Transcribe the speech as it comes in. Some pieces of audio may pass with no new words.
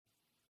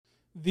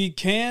The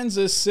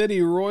Kansas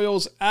City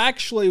Royals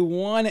actually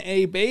won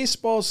a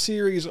baseball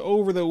series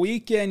over the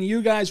weekend.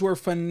 You guys were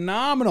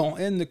phenomenal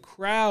in the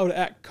crowd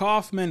at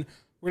Kauffman.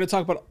 We're going to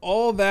talk about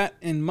all that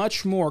and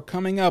much more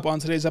coming up on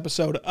today's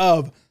episode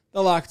of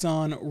the Locked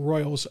On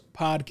Royals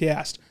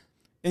podcast,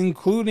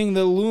 including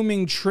the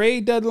looming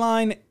trade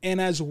deadline and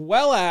as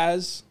well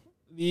as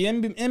the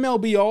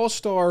MLB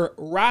All-Star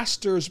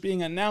rosters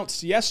being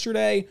announced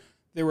yesterday.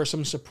 There were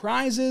some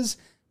surprises.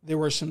 There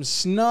were some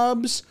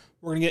snubs.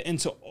 We're going to get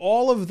into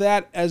all of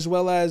that, as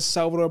well as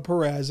Salvador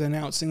Perez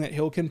announcing that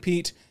he'll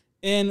compete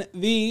in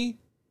the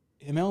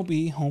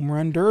MLB Home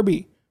Run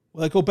Derby.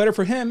 Will it go better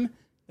for him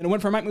than it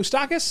went for Mike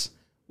Moustakas?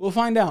 We'll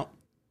find out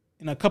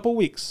in a couple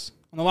weeks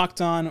on the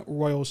Locked On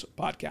Royals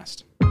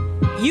podcast.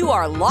 You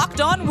are Locked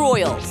On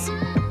Royals,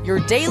 your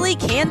daily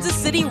Kansas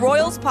City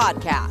Royals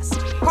podcast.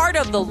 Part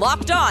of the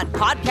Locked On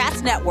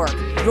Podcast Network,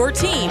 your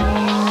team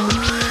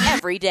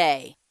every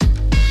day.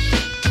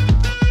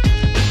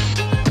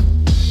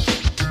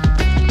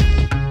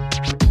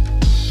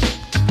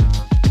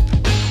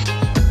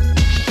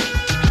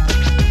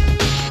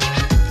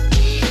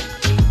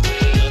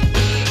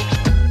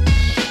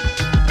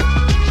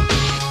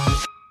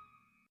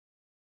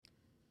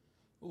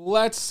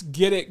 Let's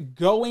get it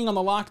going on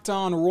the Locked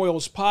On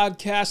Royals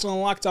podcast on the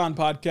Locked On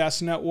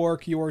Podcast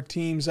Network, your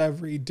teams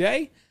every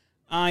day.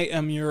 I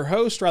am your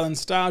host, Rylan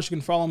Stiles. You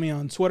can follow me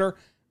on Twitter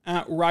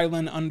at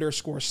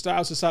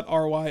Rylan_Stiles. It's at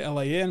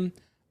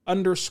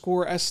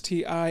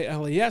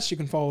RYLAN_STILES. You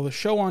can follow the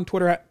show on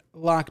Twitter at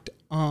Locked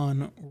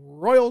On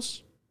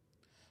Royals.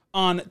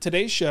 On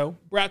today's show,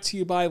 brought to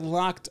you by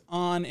Locked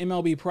On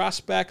MLB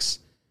Prospects,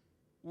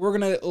 we're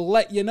going to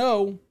let you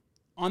know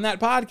on that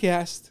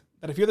podcast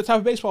that if you're the type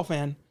of baseball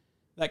fan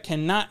that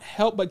cannot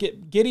help but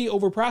get giddy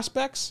over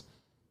prospects,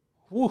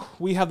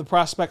 we have the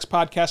Prospects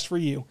podcast for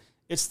you.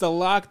 It's the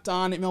Locked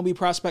On MLB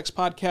Prospects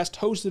podcast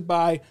hosted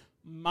by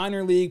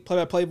minor league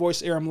play-by-play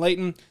voice Aram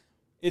Layton.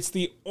 It's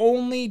the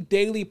only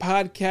daily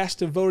podcast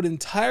devoted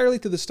entirely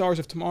to the stars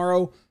of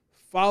tomorrow.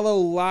 Follow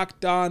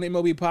Locked On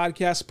MLB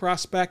Podcast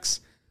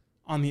Prospects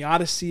on the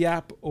Odyssey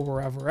app or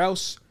wherever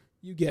else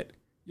you get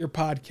your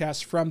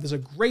podcast from. Does a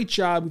great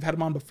job. We've had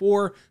him on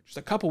before, just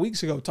a couple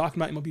weeks ago, talking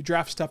about MLB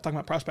draft stuff, talking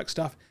about prospect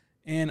stuff,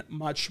 and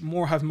much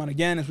more. Have him on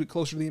again as we get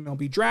closer to the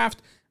MLB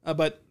draft.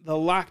 But the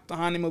Locked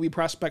On MLB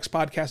Prospects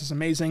podcast is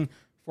amazing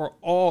for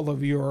all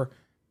of your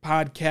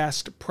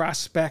podcast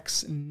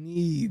prospects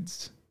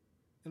needs.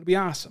 It'll be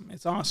awesome.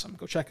 It's awesome.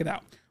 Go check it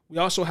out. We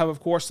also have, of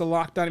course, the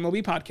Locked On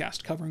MLB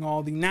podcast covering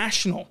all the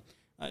national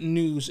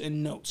news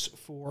and notes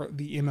for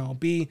the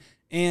MLB.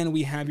 And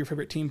we have your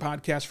favorite team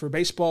podcast for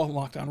baseball,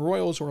 Locked On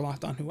Royals or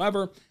Locked On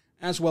whoever,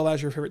 as well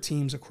as your favorite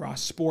teams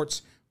across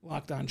sports,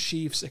 Locked On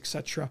Chiefs,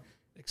 etc.,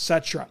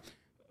 etc.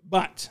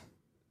 But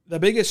the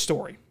biggest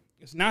story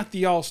is not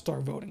the All-Star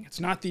voting. It's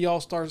not the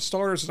All-Star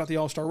starters. It's not the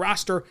All-Star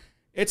roster.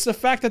 It's the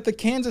fact that the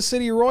Kansas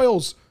City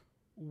Royals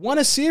won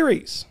a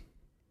series.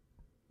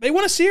 They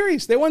won a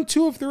series. They won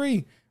 2 of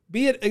 3,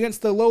 be it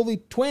against the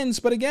lowly Twins.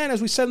 But again,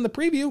 as we said in the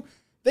preview,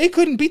 they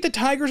couldn't beat the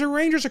Tigers or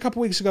Rangers a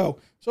couple weeks ago.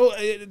 So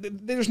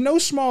there's no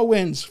small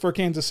wins for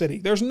Kansas City.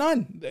 There's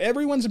none.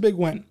 Everyone's a big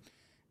win.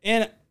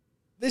 And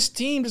this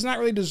team does not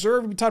really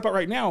deserve to be talked about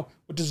right now.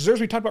 What deserves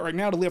to be talked about right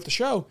now to lead off the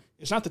show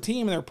is not the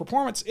team and their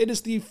performance. It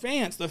is the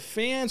fans. The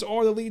fans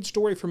are the lead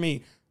story for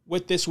me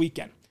with this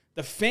weekend.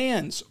 The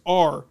fans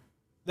are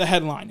the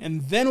headline.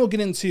 And then we'll get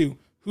into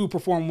who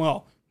performed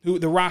well, who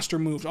the roster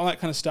moved, all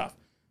that kind of stuff.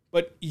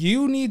 But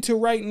you need to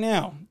right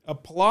now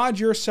applaud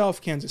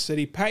yourself, Kansas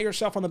City. Pat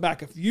yourself on the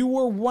back. If you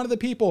were one of the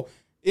people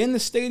in the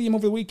stadium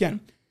over the weekend,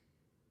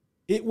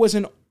 it was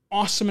an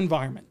awesome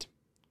environment.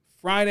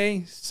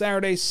 Friday,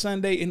 Saturday,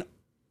 Sunday, an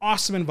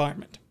awesome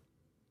environment.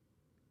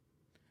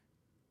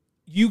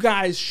 You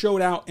guys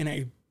showed out in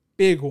a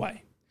big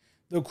way.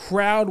 The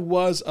crowd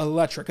was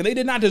electric, and they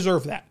did not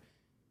deserve that.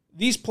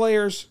 These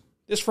players,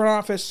 this front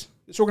office,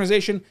 this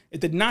organization, it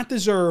did not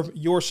deserve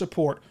your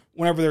support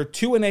whenever they're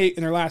 2-8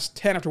 in their last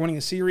 10 after winning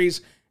a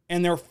series,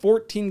 and they're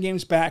 14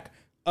 games back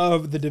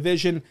of the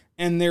division,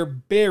 and they're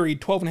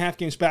buried 12.5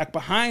 games back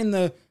behind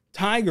the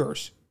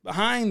Tigers,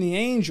 behind the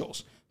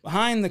Angels,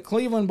 behind the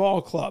Cleveland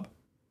Ball Club,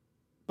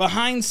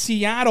 behind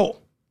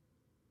Seattle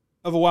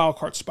of a wild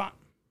card spot.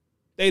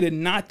 They did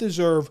not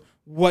deserve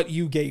what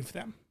you gave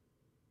them.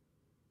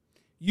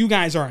 You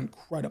guys are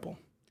incredible.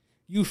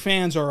 You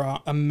fans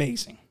are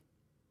amazing.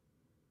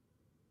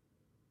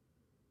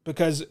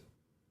 Because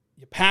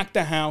you packed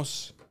the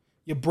house,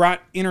 you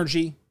brought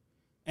energy,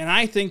 and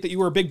I think that you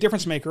were a big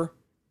difference maker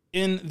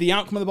in the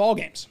outcome of the ball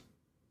games.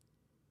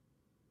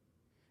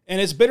 And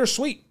it's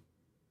bittersweet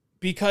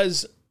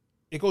because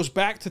it goes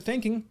back to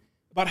thinking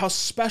about how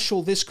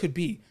special this could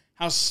be,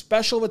 how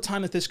special of a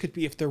time that this could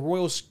be if the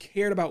Royals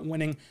cared about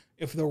winning,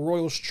 if the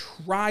Royals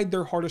tried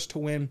their hardest to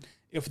win,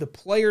 if the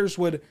players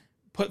would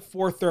put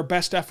forth their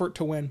best effort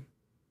to win,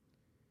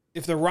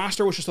 if the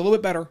roster was just a little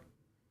bit better,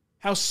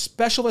 how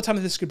special of a time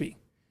that this could be.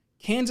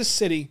 Kansas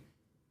City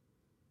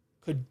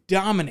could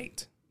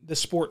dominate the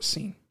sports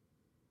scene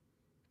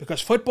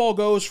because football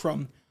goes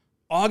from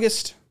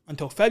August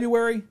until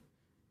February,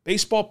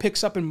 Baseball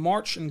picks up in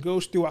March and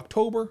goes through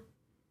October.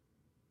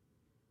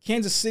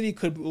 Kansas City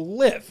could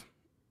live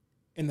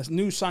in this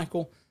news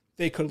cycle.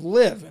 They could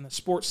live in the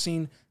sports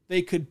scene.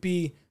 It could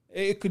be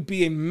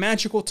a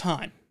magical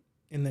time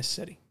in this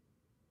city.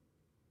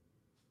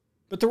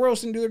 But the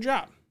Royals didn't do their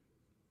job.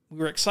 We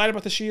were excited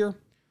about this year.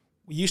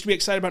 We used to be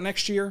excited about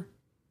next year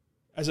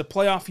as a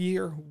playoff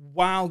year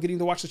while getting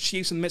to watch the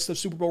Chiefs in the midst of the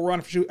Super Bowl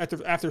run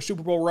after a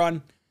Super Bowl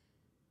run.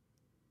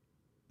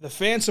 The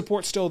fan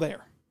support's still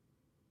there.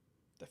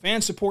 The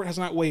fan support has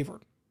not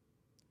wavered.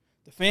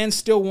 The fans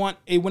still want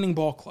a winning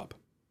ball club.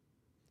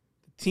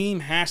 The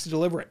team has to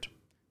deliver it.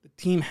 The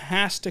team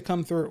has to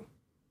come through.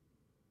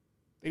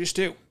 They just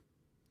do.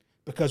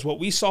 Because what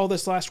we saw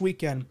this last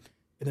weekend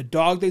in the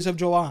dog days of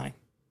July,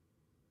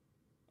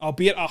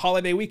 albeit a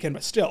holiday weekend,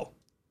 but still,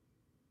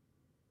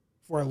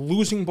 for a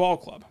losing ball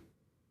club,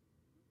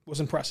 was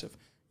impressive.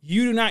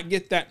 You do not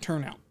get that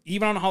turnout,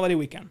 even on a holiday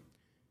weekend,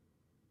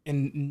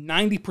 in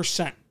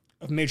 90%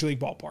 of Major League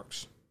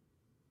ballparks.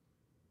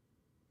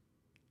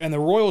 And the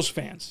Royals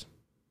fans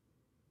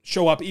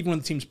show up even when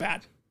the team's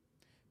bad.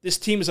 This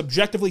team is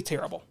objectively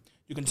terrible.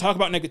 You can talk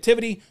about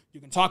negativity. You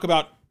can talk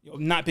about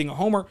not being a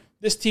homer.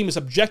 This team is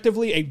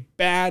objectively a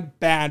bad,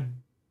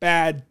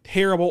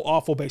 terrible,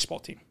 awful baseball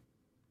team.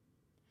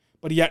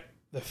 But yet,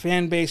 the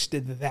fan base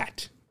did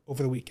that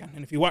over the weekend.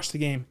 And if you watch the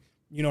game,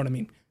 you know what I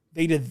mean.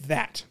 They did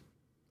that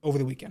over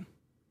the weekend.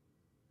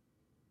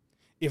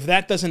 If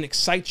that doesn't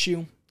excite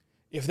you,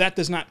 if that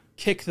does not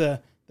kick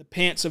the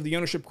pants of the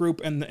ownership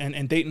group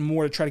and Dayton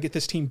Moore to try to get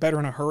this team better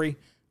in a hurry,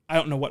 I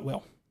don't know what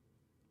will.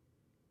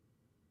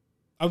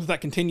 I hope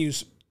that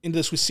continues into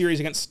this series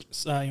against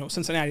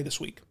Cincinnati this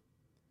week.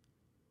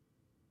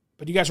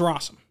 But you guys are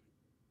awesome.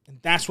 And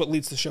that's what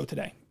leads the show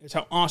today. It's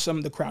how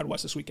awesome the crowd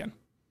was this weekend.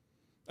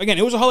 Again,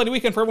 it was a holiday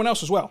weekend for everyone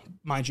else as well,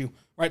 mind you.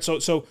 Right?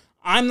 So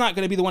I'm not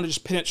going to be the one to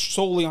just pin it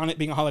solely on it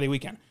being a holiday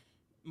weekend.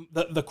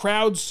 The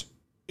crowds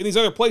in these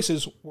other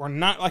places were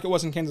not like it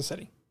was in Kansas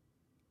City,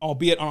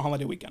 albeit on a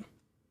holiday weekend.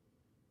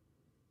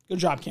 Good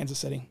job, Kansas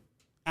City.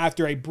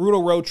 After a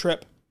brutal road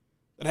trip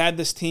that had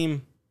this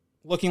team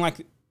looking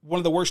like one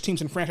of the worst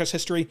teams in franchise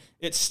history,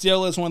 it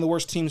still is one of the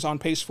worst teams on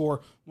pace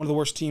for one of the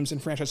worst teams in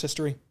franchise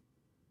history.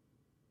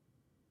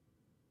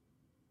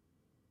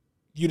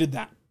 You did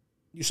that.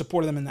 You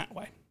supported them in that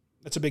way.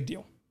 That's a big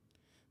deal.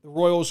 The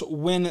Royals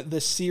win the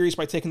series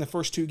by taking the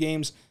first two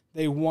games.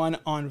 They won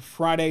on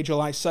Friday,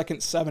 July 2nd,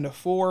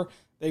 7-4.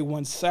 They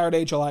won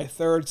Saturday, July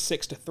 3rd,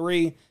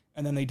 6-3.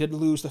 And then they did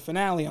lose the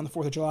finale on the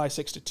 4th of July,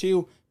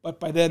 6-2.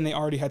 But by then, they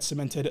already had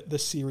cemented the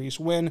series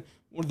win.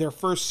 Their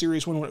first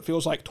series win, what it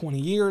feels like 20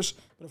 years.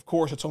 But of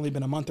course, it's only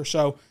been a month or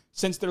so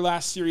since their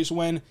last series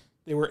win.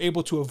 They were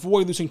able to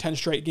avoid losing 10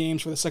 straight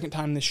games for the second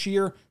time this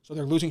year. So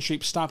their losing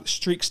streak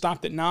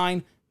stopped at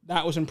 9.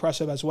 That was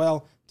impressive as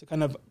well to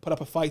kind of put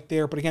up a fight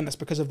there. But again, that's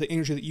because of the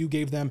energy that you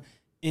gave them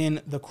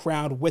in the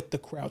crowd, with the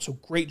crowd. So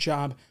great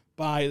job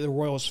by the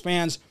Royals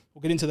fans.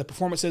 We'll get into the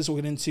performances.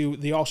 We'll get into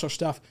the All-Star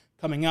stuff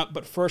coming up.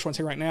 But first, I want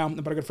to say right now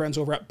about our good friends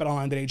over at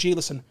BetOnline.ag.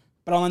 Listen,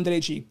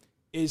 BetOnline.ag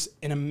is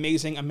an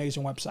amazing,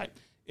 amazing website.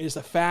 It is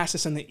the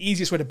fastest and the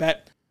easiest way to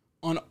bet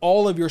on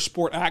all of your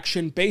sport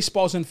action.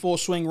 Baseball's in full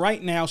swing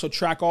right now, so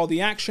track all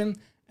the action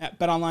at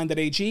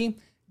BetOnline.ag.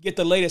 Get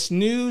the latest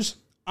news,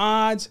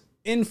 odds,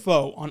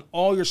 info on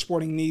all your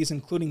sporting needs,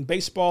 including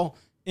baseball,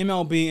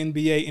 MLB,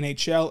 NBA,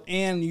 NHL,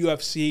 and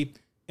UFC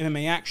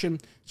MMA action.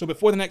 So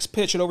before the next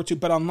pitch, head over to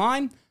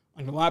BetOnline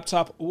on your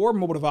laptop or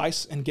mobile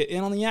device and get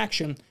in on the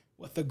action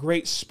with the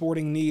great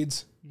sporting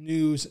needs,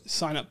 news,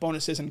 sign-up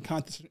bonuses, and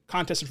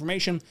contest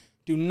information.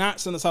 Do not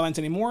sit on the sidelines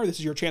anymore. This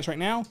is your chance right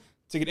now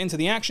to get into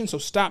the action. So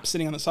stop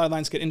sitting on the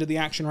sidelines. Get into the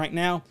action right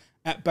now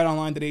at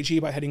BetOnline.ag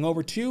by heading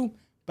over to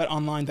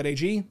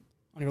BetOnline.ag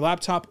on your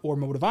laptop or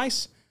mobile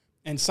device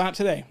and sign up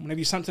today. Whenever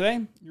you sign up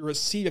today, you'll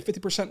receive a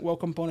 50%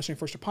 welcome bonus on your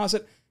first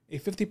deposit. A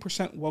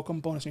 50%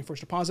 welcome bonus on your first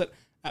deposit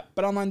at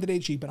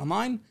BetOnline.ag.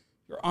 BetOnline,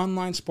 your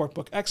online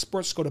sportbook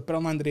experts. Go to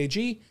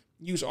BetOnline.ag.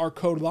 Use our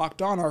code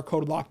LOCKEDON. Our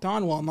code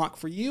LOCKEDON will unlock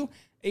for you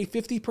a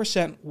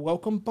 50%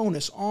 welcome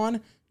bonus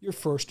on your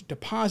first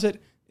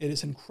deposit. It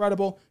is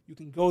incredible. You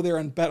can go there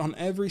and bet on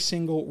every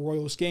single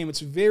Royals game. It's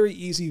very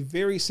easy,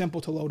 very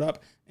simple to load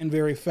up, and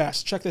very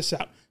fast. Check this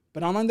out.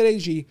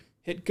 BetOnline.ag,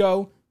 hit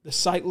go. The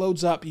site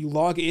loads up. You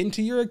log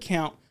into your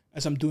account,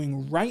 as I'm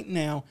doing right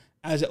now.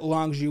 As it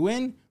logs you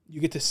in, you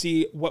get to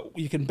see what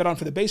you can bet on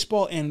for the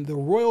baseball, and the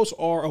Royals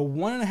are a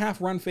 1.5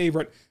 run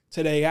favorite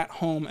today at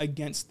home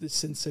against the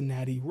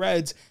Cincinnati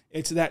Reds.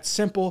 It's that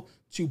simple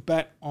to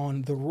bet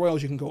on the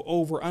Royals. You can go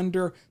over,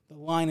 under. The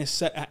line is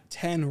set at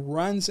 10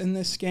 runs in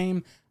this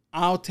game.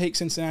 I'll take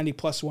Cincinnati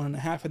plus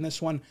 1.5 in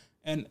this one.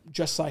 And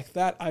just like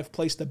that, I've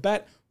placed a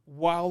bet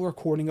while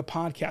recording a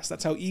podcast.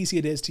 That's how easy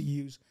it is to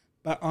use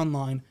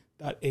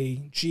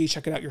BetOnline.ag.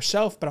 Check it out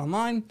yourself.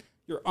 BetOnline,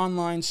 your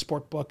online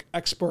sportbook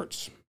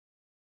experts.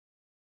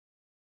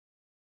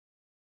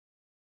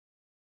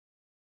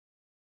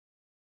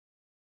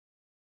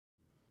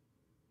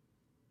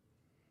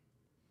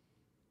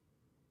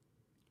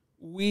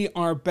 We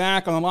are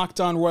back on the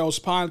Locked On Royals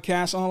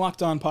podcast, on the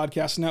Locked On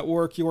Podcast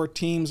Network, your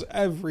teams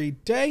every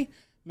day.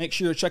 Make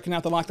sure you're checking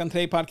out the Locked On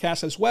Today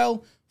podcast as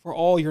well for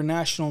all your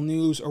national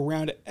news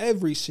around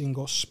every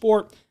single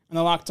sport, and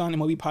the Locked On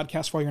MLB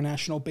podcast for all your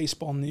national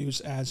baseball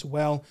news as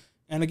well.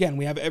 And again,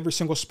 we have every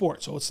single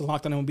sport, so it's the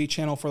Locked On MLB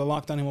channel for the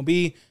Locked On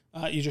MLB.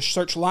 You just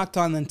search Locked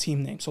On, then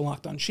team name. So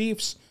Locked On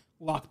Chiefs,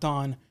 Locked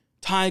On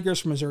Tigers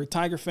for Missouri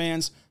Tiger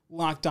fans,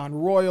 Locked On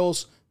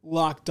Royals,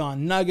 Locked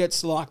On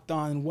Nuggets, Locked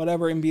On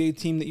whatever NBA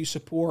team that you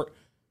support.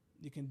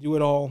 You can do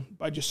it all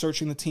by just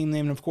searching the team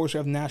name. And of course, we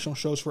have national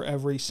shows for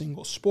every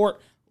single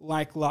sport,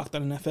 like Locked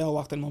On NFL,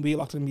 Locked On MLB,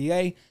 Locked On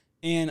NBA,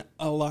 and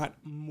a lot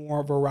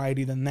more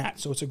variety than that.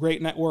 So it's a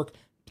great network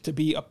to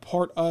be a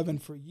part of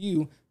and for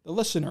you, the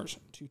listeners,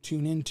 to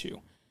tune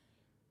into.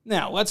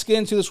 Now, let's get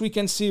into this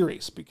weekend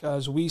series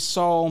because we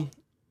saw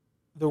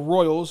the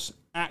Royals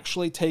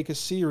actually take a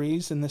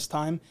series, and this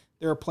time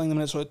they were playing the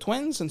Minnesota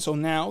Twins, and so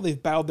now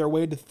they've bowed their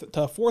way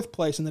to fourth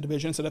place in the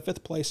division instead of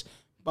fifth place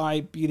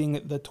by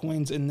beating the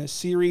Twins in this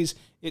series.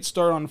 It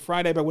started on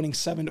Friday by winning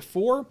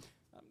 7-4.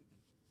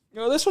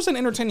 This was an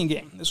entertaining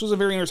game. This was a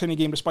very entertaining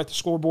game despite the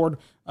scoreboard.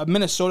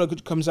 Minnesota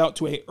comes out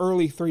to an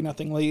early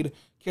 3-0 lead.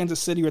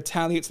 Kansas City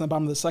retaliates in the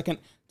bottom of the second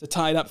to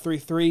tie it up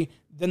 3-3.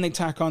 Then they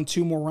tack on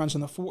two more runs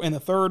in the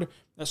third.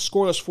 A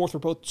scoreless fourth for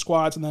both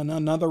squads, and then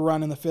another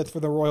run in the fifth for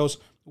the Royals.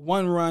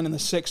 One run in the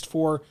sixth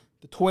for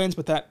the Twins,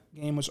 but that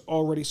game was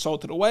already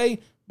salted away.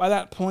 By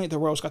that point, the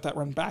Royals got that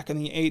run back in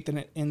the eighth, and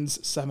it ends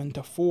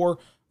 7-4.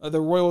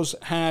 The Royals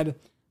had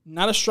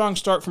not a strong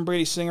start from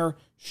Brady Singer,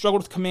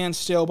 struggled with command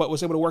still, but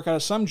was able to work out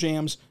of some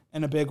jams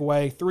in a big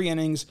way. 3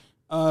 innings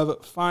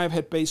of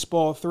 5-hit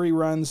baseball, 3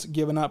 runs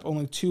given up,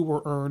 only 2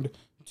 were earned,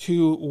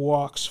 2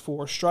 walks,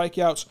 4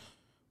 strikeouts.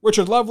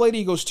 Richard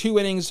Lovelady goes 2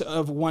 innings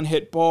of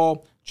 1-hit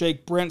ball.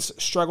 Jake Brentz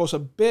struggles a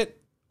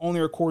bit, only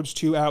records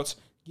 2 outs,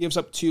 gives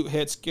up 2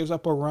 hits, gives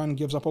up a run,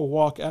 gives up a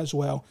walk as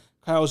well.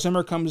 Kyle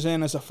Zimmer comes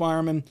in as a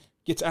fireman,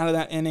 gets out of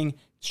that inning,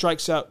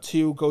 strikes out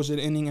 2, goes an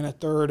inning and a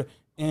third.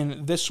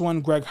 In this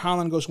one, Greg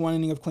Holland goes 1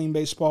 inning of clean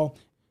baseball.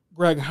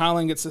 Greg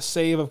Holland gets a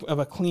save of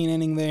a clean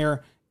inning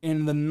there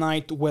in the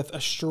ninth with a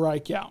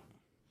strikeout.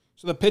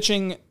 So the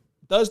pitching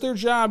does their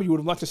job. You would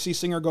have liked to see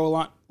Singer go a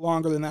lot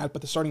longer than that,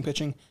 but the starting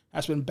pitching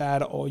has been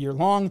bad all year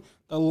long.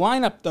 The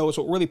lineup, though, is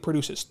what really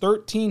produces.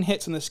 13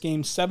 hits in this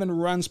game, 7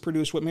 runs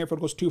produced. Whit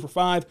Merrifield goes 2 for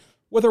 5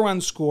 with a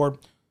run scored.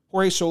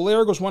 Jorge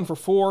Soler goes 1 for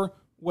 4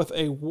 with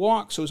a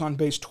walk, so he's on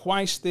base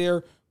twice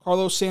there.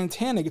 Carlos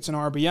Santana gets an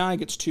RBI,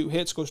 gets 2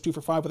 hits, goes 2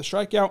 for 5 with a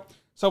strikeout.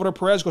 Salvador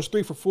Perez goes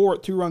 3 for 4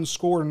 at 2 runs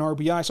scored and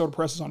RBI. Salvador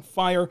Perez is on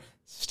fire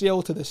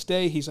still to this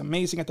day. He's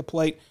amazing at the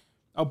plate.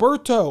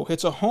 Alberto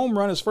hits a home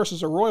run his first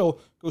as a Royal,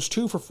 goes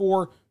 2 for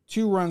 4,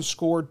 2 runs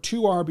scored,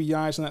 2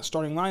 RBIs in that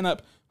starting lineup.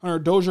 Hunter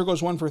Dozier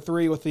goes 1 for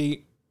 3 with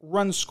the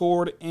run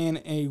scored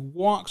and a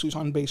walk, so he's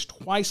on base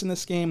twice in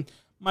this game.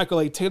 Michael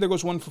A. Taylor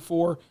goes 1 for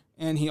 4,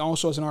 and he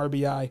also has an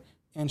RBI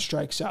and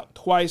strikes out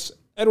twice.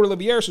 Edward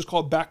Olivares is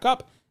called back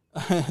up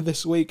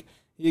this week.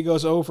 He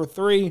goes 0 for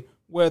 3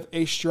 with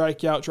a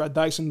strikeout. Brad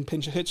Dyson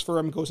pinch hits for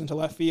him, goes into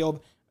left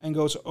field, and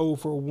goes 0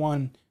 for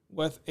 1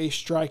 with a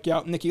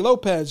strikeout. Nicky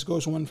Lopez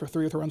goes 1 for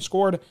 3 with a run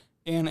scored,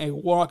 and a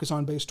walk, is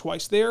on base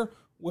twice there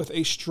with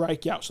a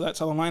strikeout. So that's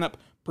how the lineup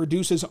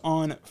produces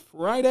on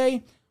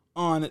Friday.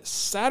 On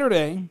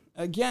Saturday,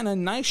 again, a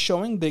nice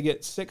showing. They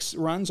get 6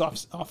 runs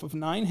off of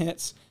 9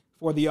 hits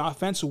for the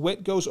offense.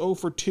 Witt goes 0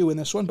 for 2 in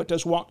this one, but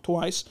does walk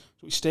twice.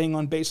 So he's staying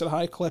on base at a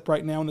high clip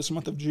right now in this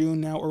month of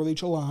June, now early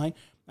July.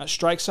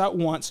 Strikes out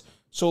once.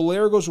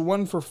 Soler goes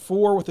 1 for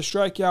 4 with a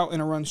strikeout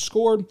and a run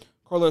scored.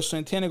 Carlos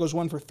Santana goes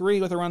 1 for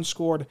 3 with a run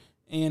scored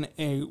and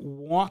a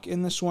walk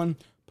in this one.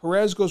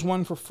 Perez goes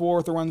 1 for 4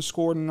 with a run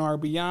scored and an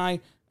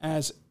RBI,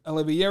 as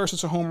Olivares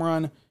hits a home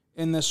run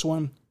in this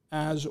one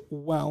as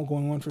well,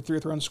 going 1 for 3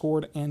 with a run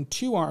scored and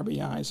 2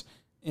 RBIs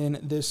in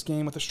this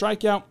game with a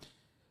strikeout.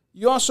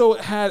 You also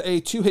had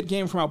a 2-hit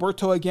game from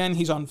Alberto again.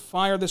 He's on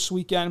fire this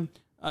weekend.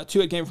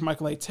 2-hit game from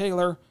Michael A.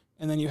 Taylor.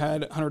 And then you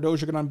had Hunter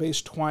Dozier get on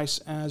base twice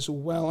as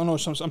well. Oh, no,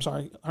 I'm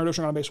sorry. Hunter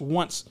Dozier got on base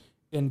once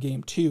in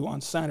Game 2 on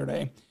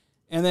Saturday.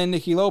 And then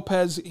Nicky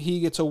Lopez, he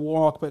gets a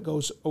walk, but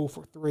goes 0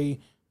 for 3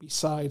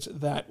 besides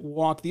that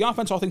walk. The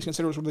offense, all things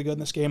considered, was really good in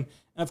this game.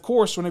 And, of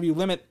course, whenever you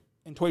limit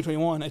in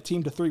 2021 a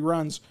team to 3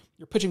 runs,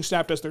 your pitching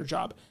staff does their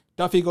job.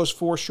 Duffy goes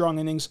 4 strong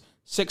innings,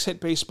 6-hit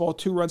baseball,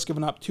 2 runs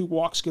given up, 2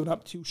 walks given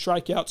up, 2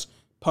 strikeouts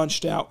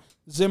punched out.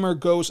 Zimmer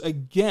goes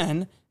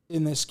again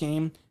in this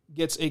game,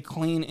 gets a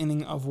clean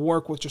inning of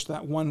work with just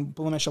that one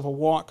blemish of a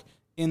walk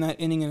in that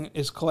inning, and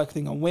is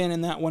collecting a win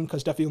in that one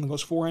because Duffy only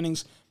goes 4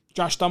 innings.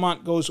 Josh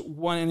Dumont goes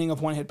 1 inning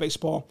of 1-hit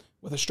baseball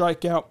with a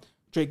strikeout.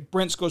 Jake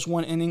Brentz goes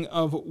 1 inning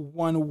of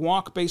 1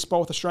 walk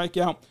baseball with a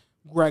strikeout.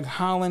 Greg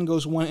Holland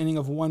goes 1 inning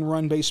of 1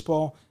 run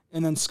baseball.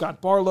 And then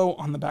Scott Barlow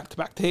on the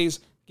back-to-back days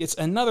gets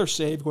another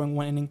save, going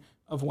 1 inning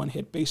of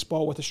 1-hit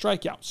baseball with a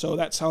strikeout. So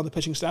that's how the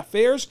pitching staff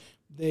fares.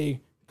 They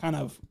kind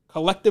of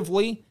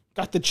collectively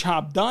got the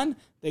job done.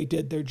 They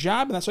did their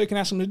job, and that's all you can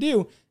ask them to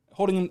do.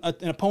 Holding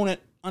an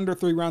opponent under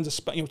 3 runs,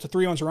 to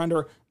 3 runs or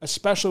under,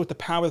 especially with the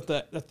power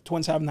that the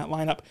Twins have in that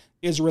lineup,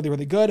 is really,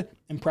 really good.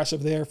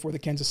 Impressive there for the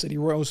Kansas City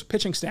Royals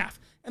pitching staff.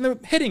 And the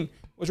hitting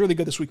was really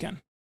good this weekend.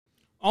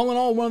 All in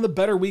all, one of the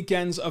better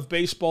weekends of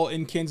baseball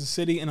in Kansas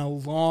City in a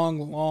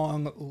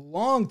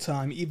long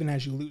time, even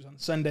as you lose on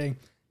Sunday,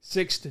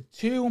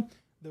 6-2.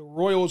 The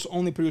Royals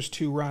only produced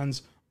 2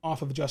 runs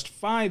off of just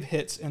 5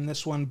 hits in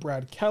this one.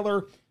 Brad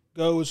Keller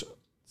goes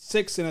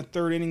 6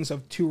 1/3 innings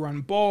of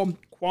 2-run ball.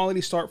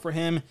 Quality start for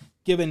him,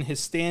 given his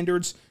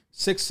standards.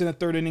 6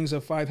 1/3 innings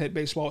of 5-hit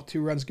baseball,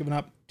 2 runs given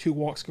up, 2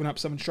 walks given up,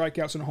 7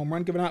 strikeouts, and a home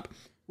run given up.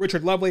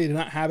 Richard Lovely did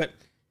not have it.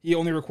 He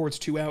only records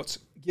 2 outs,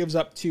 gives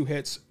up 2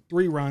 hits,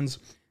 3 runs,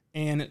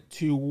 and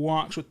 2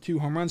 walks with 2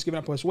 home runs given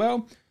up as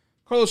well.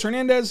 Carlos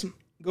Hernandez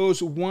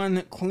goes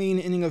 1 clean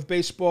inning of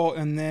baseball,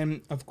 and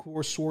then, of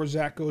course,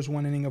 Swarzak goes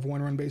 1 inning of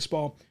 1-run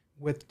baseball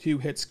with 2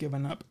 hits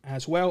given up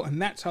as well.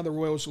 And that's how the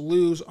Royals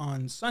lose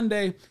on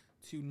Sunday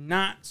to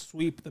not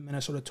sweep the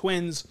Minnesota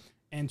Twins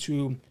and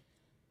to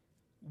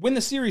win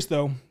the series,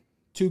 though,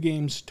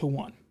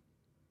 2-1.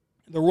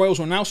 The Royals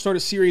will now start a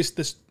series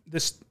this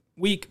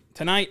week,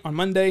 tonight, on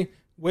Monday,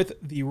 with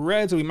the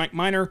Reds. It'll be Mike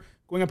Minor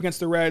going up against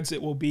the Reds.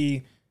 It will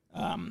be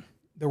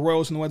the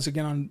Royals and the Reds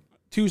again on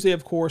Tuesday,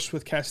 of course,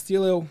 with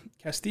Castillo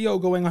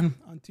going on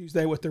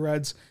Tuesday with the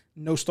Reds.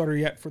 No starter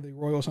yet for the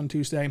Royals on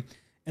Tuesday.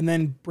 And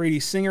then Brady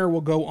Singer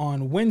will go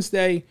on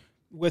Wednesday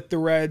with the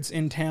Reds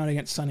in town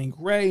against Sonny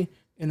Gray.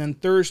 And then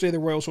Thursday, the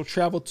Royals will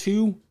travel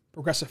to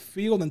Progressive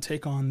Field and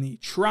take on the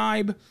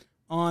Tribe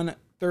on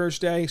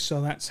Thursday.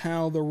 So that's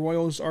how the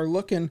Royals are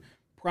looking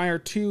prior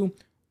to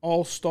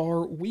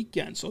All-Star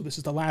Weekend. So this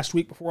is the last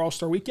week before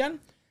All-Star Weekend.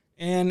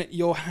 And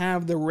you'll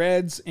have the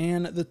Reds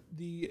and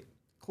the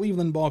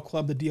Cleveland Ball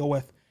Club to deal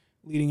with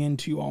leading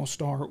into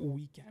All-Star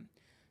Weekend.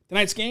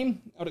 Tonight's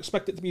game, I would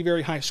expect it to be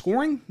very high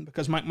scoring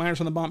because Mike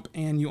Minor's on the bump,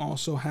 and you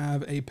also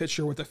have a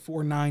pitcher with a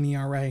 4.9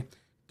 ERA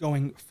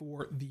going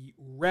for the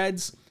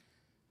Reds.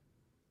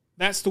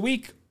 That's the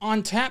week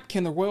on tap.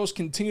 Can the Royals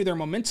continue their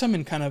momentum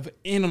and kind of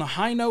end on a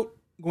high note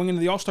going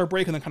into the All-Star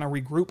break and then kind of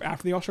regroup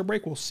after the All-Star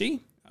break? We'll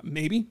see.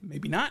 Maybe,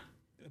 maybe not.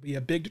 It'll be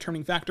a big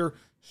determining factor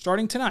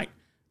starting tonight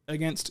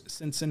against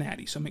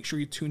Cincinnati. So make sure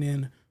you tune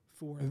in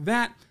for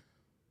that.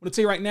 I want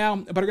to say right now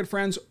about our good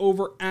friends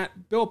over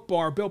at Built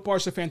Bar. Built Bar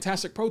is a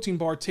fantastic protein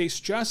bar.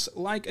 Tastes just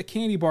like a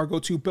candy bar. Go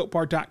to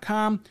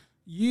BuiltBar.com.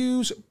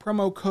 Use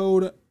promo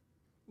code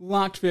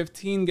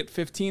LOCKED15. Get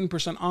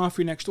 15% off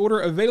your next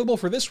order. Available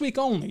for this week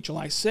only,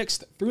 July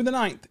 6th through the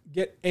 9th.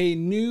 Get a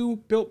new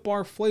Built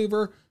Bar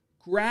flavor,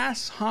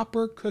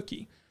 Grasshopper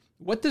Cookie.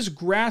 What does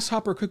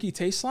Grasshopper Cookie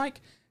taste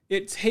like?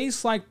 It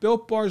tastes like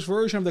Built Bar's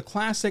version of the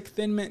classic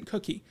Thin Mint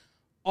cookie.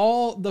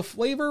 All the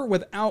flavor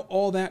without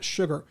all that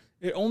sugar.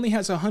 It only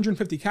has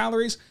 150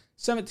 calories,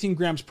 17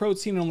 grams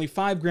protein, and only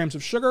 5 grams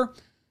of sugar.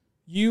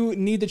 You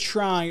need to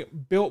try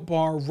Built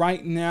Bar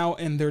right now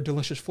and their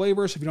delicious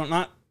flavors. If you don't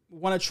not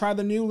want to try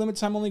the new limited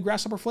time only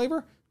Grasshopper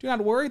flavor, do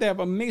not worry. They have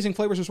amazing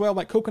flavors as well,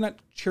 like coconut,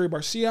 cherry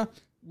barcia,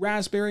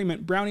 raspberry,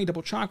 mint brownie,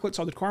 double chocolate,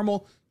 salted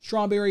caramel,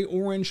 strawberry,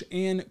 orange,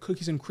 and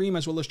cookies and cream,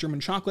 as well as German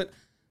chocolate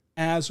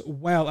as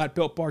well at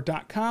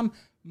BuiltBar.com.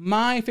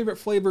 My favorite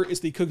flavor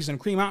is the cookies and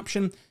cream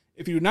option.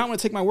 If you do not want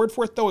to take my word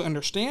for it, though, I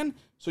understand.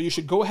 So you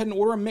should go ahead and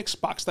order a mix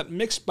box. That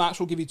mix box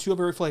will give you 2 of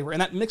every flavor. And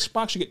that mix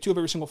box, you get 2 of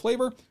every single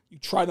flavor. You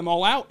try them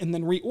all out and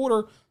then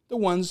reorder the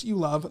ones you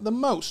love the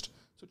most.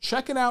 So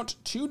check it out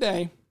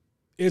today.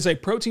 It is a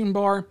protein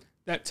bar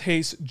that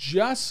tastes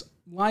just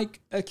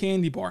like a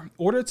candy bar.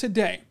 Order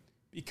today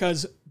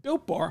because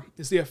Built Bar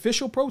is the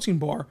official protein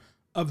bar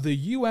of the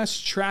U.S.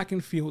 track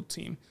and field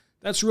team.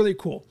 That's really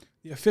cool.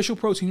 The official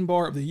protein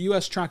bar of the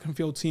U.S. track and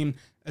field team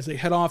as they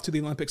head off to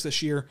the Olympics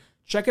this year.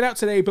 Check it out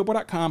today,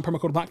 BuiltBar.com, promo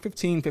code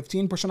LOCK15,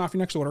 15% off your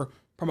next order.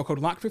 Promo code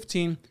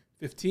LOCK15,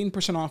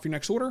 15% off your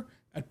next order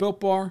at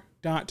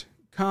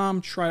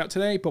BuiltBar.com. Try it out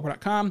today,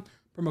 BuiltBar.com,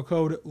 promo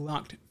code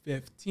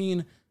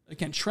LOCKed15.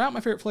 Again, try out my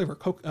favorite flavor,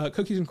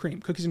 cookies and cream.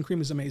 Cookies and cream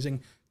is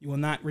amazing. You will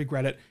not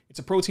regret it. It's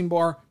a protein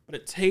bar, but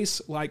it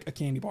tastes like a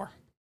candy bar.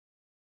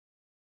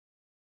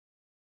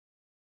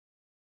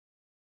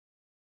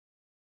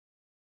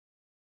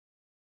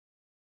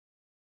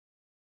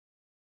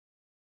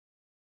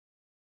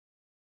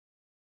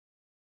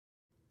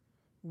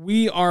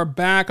 We are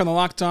back on the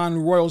Locked On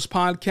Royals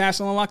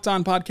podcast on the Locked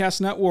On Podcast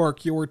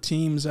Network, your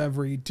teams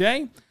every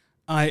day.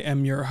 I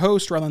am your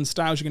host, Rylan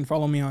Stiles. You can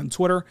follow me on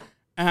Twitter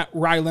at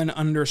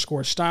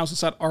Rylan_Stiles.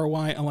 It's at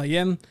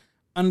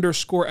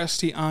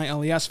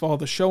RYLAN_STILES. Follow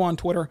the show on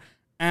Twitter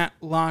at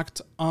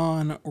Locked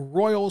On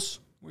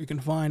Royals, where you can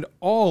find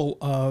all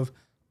of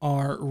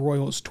our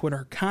Royals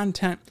Twitter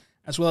content,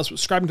 as well as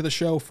subscribing to the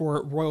show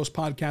for Royals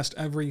podcast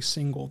every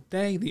single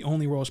day, the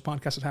only Royals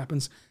podcast that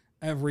happens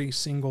every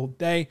single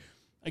day.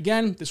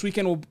 Again, this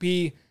weekend will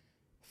be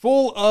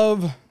full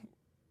of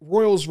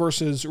Royals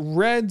versus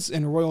Reds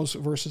and Royals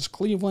versus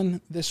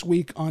Cleveland this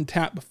week on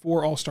tap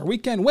before All-Star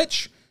Weekend,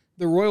 which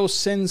the Royals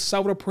send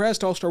Salvador Perez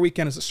to All-Star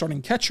Weekend as a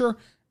starting catcher,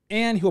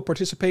 and he will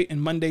participate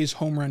in Monday's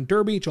Home Run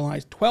Derby,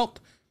 July 12th.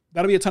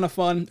 that'll be a ton of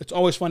fun. It's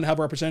always fun to have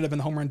a representative in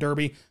the Home Run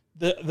Derby.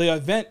 The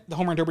event, the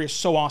Home Run Derby, is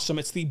so awesome.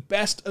 It's the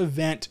best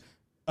event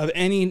of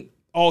any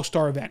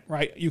all-star event,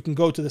 right? You can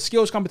go to the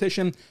skills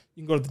competition,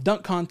 you can go to the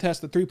dunk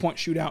contest, the three-point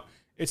shootout.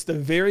 It's the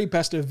very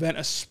best event,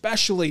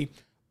 especially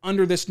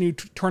under this new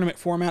tournament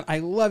format. I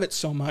love it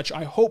so much.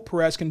 I hope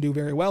Perez can do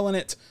very well in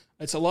it.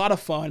 It's a lot of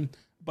fun,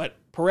 but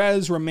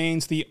Perez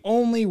remains the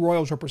only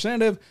Royals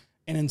representative,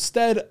 and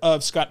instead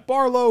of Scott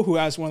Barlow, who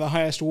has one of the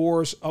highest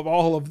WARs of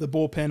all of the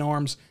bullpen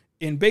arms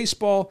in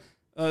baseball,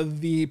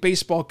 the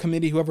baseball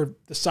committee, whoever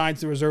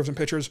decides the reserves and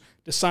pitchers,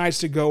 decides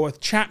to go with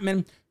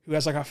Chapman, who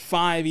has like a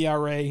 5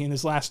 ERA in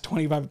his last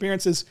 25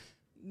 appearances.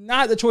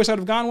 Not the choice I would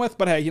have gone with,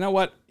 but hey, you know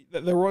what?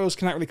 The Royals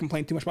cannot really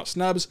complain too much about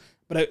snubs,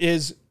 but it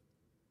is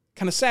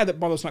kind of sad that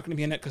Barlow's not going to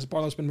be in it because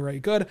Barlow's been very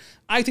good.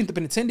 I think that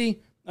Benintendi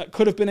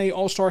could have been an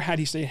all-star had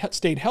he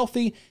stayed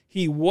healthy.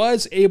 He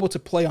was able to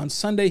play on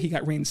Sunday. He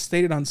got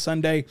reinstated on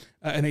Sunday,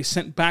 and they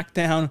sent back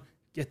down,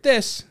 get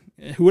this,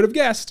 who would have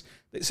guessed,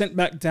 they sent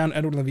back down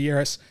Edward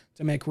Livieres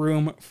to make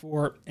room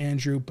for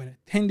Andrew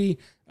Benintendi.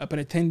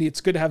 Benintendi,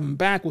 it's good to have him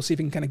back. We'll see if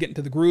he can kind of get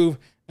into the groove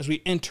as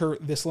we enter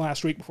this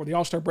last week before the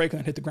All-Star break and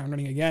then hit the ground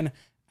running again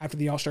after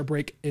the All-Star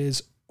break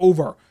is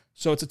over.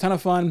 So it's a ton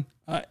of fun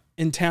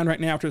in town right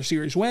now after the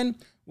series win.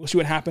 We'll see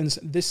what happens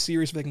this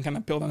series, if they can kind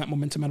of build on that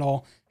momentum at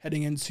all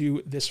heading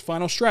into this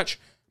final stretch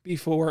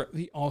before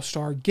the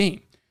All-Star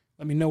game.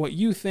 Let me know what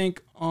you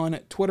think on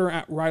Twitter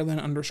at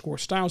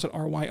Rylan_Styles, at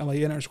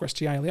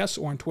RYLAN_STILES,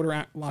 or on Twitter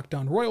at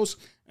LockedOnRoyals.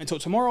 Until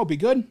tomorrow, be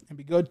good and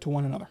be good to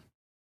one another.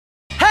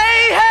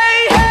 Hey,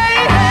 hey,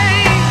 hey,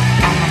 hey!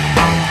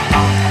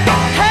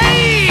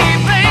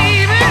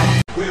 Hey,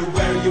 baby! We're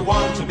where you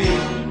want to be.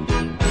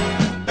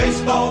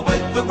 Baseball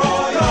with the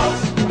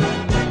Royals.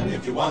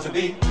 If you want to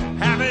be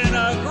Having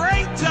a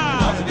great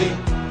time! want to be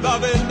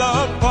loving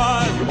the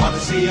fun. You want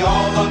to see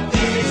all of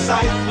the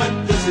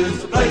excitement. This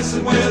is the place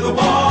and we're the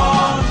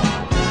one.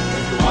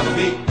 If you want to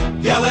be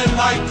yelling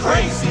like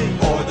crazy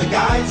for the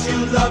guys you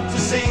love to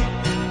see,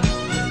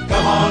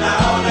 come on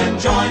out and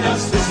join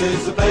us. This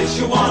is the place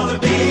you want to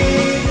be.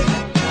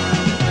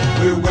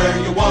 We're where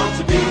you want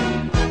to be.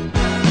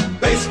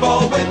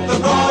 Baseball with the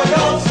Royals.